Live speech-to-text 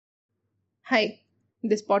Hi,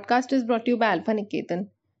 this podcast is brought to you by alphaniketan,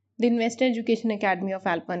 the Investor Education Academy of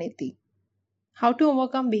Alphaneti. How to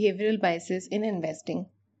overcome behavioral biases in investing.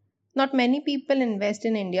 Not many people invest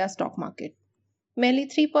in India's stock market. Merely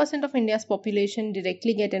 3% of India's population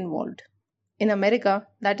directly get involved. In America,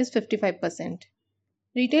 that is 55%.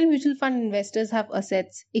 Retail mutual fund investors have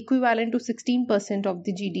assets equivalent to 16% of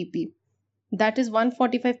the GDP. That is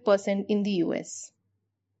 145% in the US.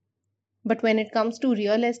 But when it comes to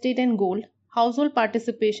real estate and gold, household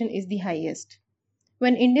participation is the highest.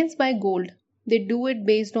 When Indians buy gold, they do it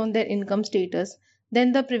based on their income status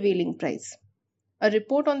than the prevailing price. A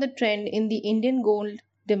report on the trend in the Indian gold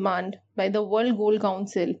demand by the World Gold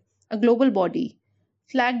Council, a global body,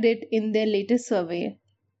 flagged it in their latest survey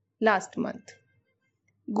last month.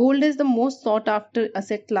 Gold is the most sought after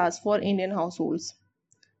asset class for Indian households.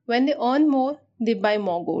 When they earn more, they buy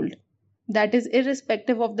more gold. That is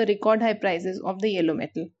irrespective of the record high prices of the yellow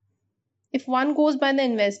metal. If one goes by the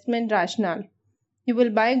investment rationale, you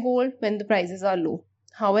will buy gold when the prices are low.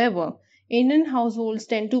 However, Indian households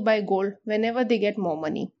tend to buy gold whenever they get more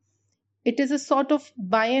money. It is a sort of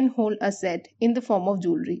buy and hold asset in the form of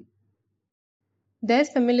jewelry. There's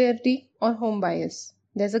familiarity or home bias.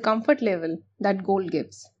 There's a comfort level that gold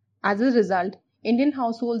gives. As a result, Indian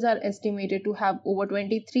households are estimated to have over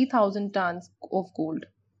 23,000 tons of gold.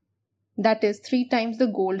 That is 3 times the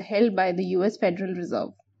gold held by the US Federal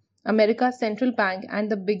Reserve, America's central bank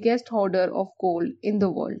and the biggest hoarder of gold in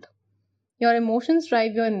the world. Your emotions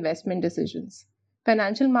drive your investment decisions.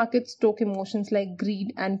 Financial markets stoke emotions like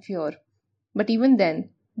greed and fear. But even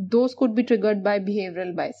then, those could be triggered by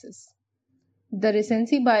behavioral biases. The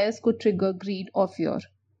recency bias could trigger greed or fear.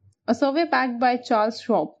 A survey backed by Charles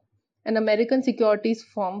Schwab, an American securities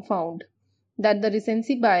firm, found that the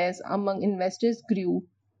recency bias among investors grew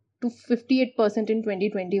to 58% in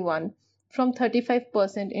 2021 from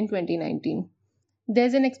 35% in 2019.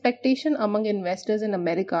 There's an expectation among investors in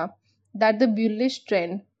America that the bullish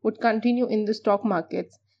trend would continue in the stock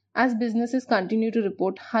markets as businesses continue to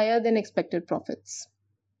report higher than expected profits.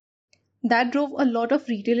 That drove a lot of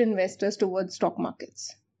retail investors towards stock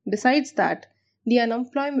markets. Besides that, the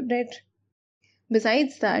unemployment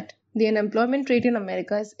rate in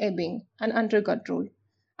America is ebbing and under control,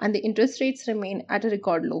 and the interest rates remain at a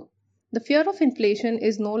record low. The fear of inflation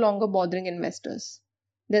is no longer bothering investors.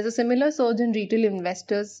 There's a similar surge in retail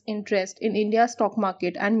investors' interest in India's stock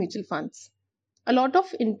market and mutual funds. A lot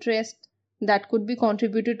of interest that could be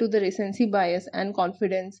contributed to the recency bias and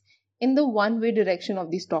confidence in the one-way direction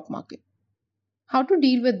of the stock market. How to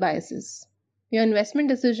deal with biases? Your investment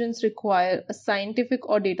decisions require a scientific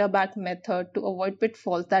or data-backed method to avoid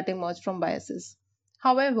pitfalls that emerge from biases.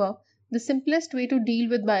 However, the simplest way to deal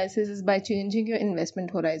with biases is by changing your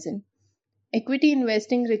investment horizon. Equity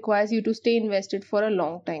investing requires you to stay invested for a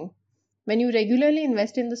long time. When you regularly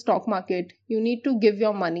invest in the stock market, you need to give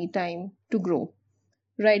your money time to grow.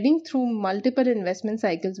 Riding through multiple investment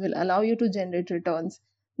cycles will allow you to generate returns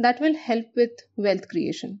that will help with wealth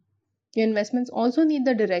creation. Your investments also need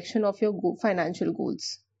the direction of your financial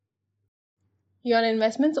goals. Your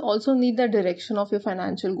investments also need the direction of your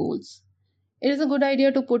financial goals. It is a good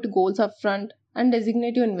idea to put goals up front and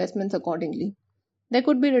designate your investments accordingly. There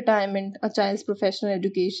could be retirement, a child's professional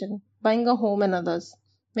education, buying a home, and others.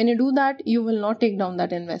 When you do that, you will not take down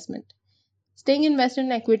that investment. Staying invested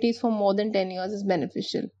in equities for more than 10 years is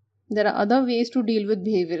beneficial. There are other ways to deal with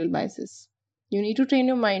behavioral biases. You need to train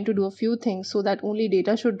your mind to do a few things so that only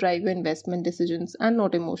data should drive your investment decisions and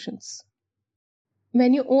not emotions.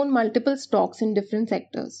 When you own multiple stocks in different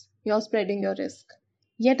sectors, you're spreading your risk.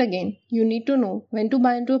 Yet again, you need to know when to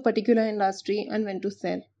buy into a particular industry and when to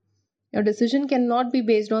sell. Your decision cannot be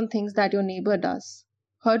based on things that your neighbor does.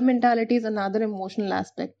 Herd mentality is another emotional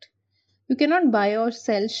aspect. You cannot buy or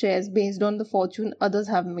sell shares based on the fortune others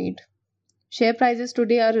have made. Share prices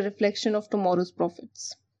today are a reflection of tomorrow's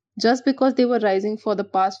profits. Just because they were rising for the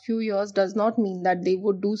past few years does not mean that they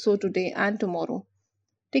would do so today and tomorrow.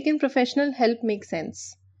 Taking professional help makes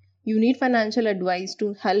sense. You need financial advice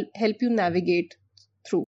to help you navigate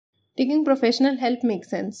through. Taking professional help makes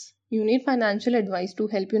sense. You need financial advice to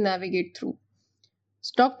help you navigate through.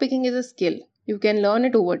 Stock picking is a skill. You can learn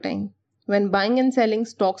it over time. When buying and selling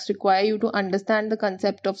stocks require you to understand the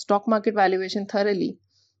concept of stock market valuation thoroughly,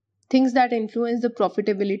 things that influence the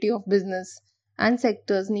profitability of business and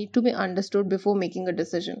sectors need to be understood before making a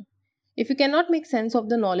decision. If you cannot make sense of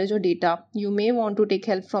the knowledge or data, you may want to take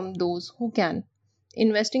help from those who can.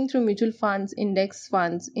 Investing through mutual funds, index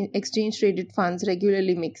funds, exchange traded funds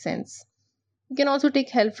regularly makes sense. You can also take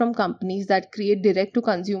help from companies that create direct to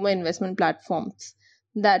consumer investment platforms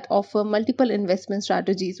that offer multiple investment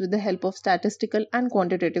strategies with the help of statistical and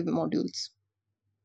quantitative modules.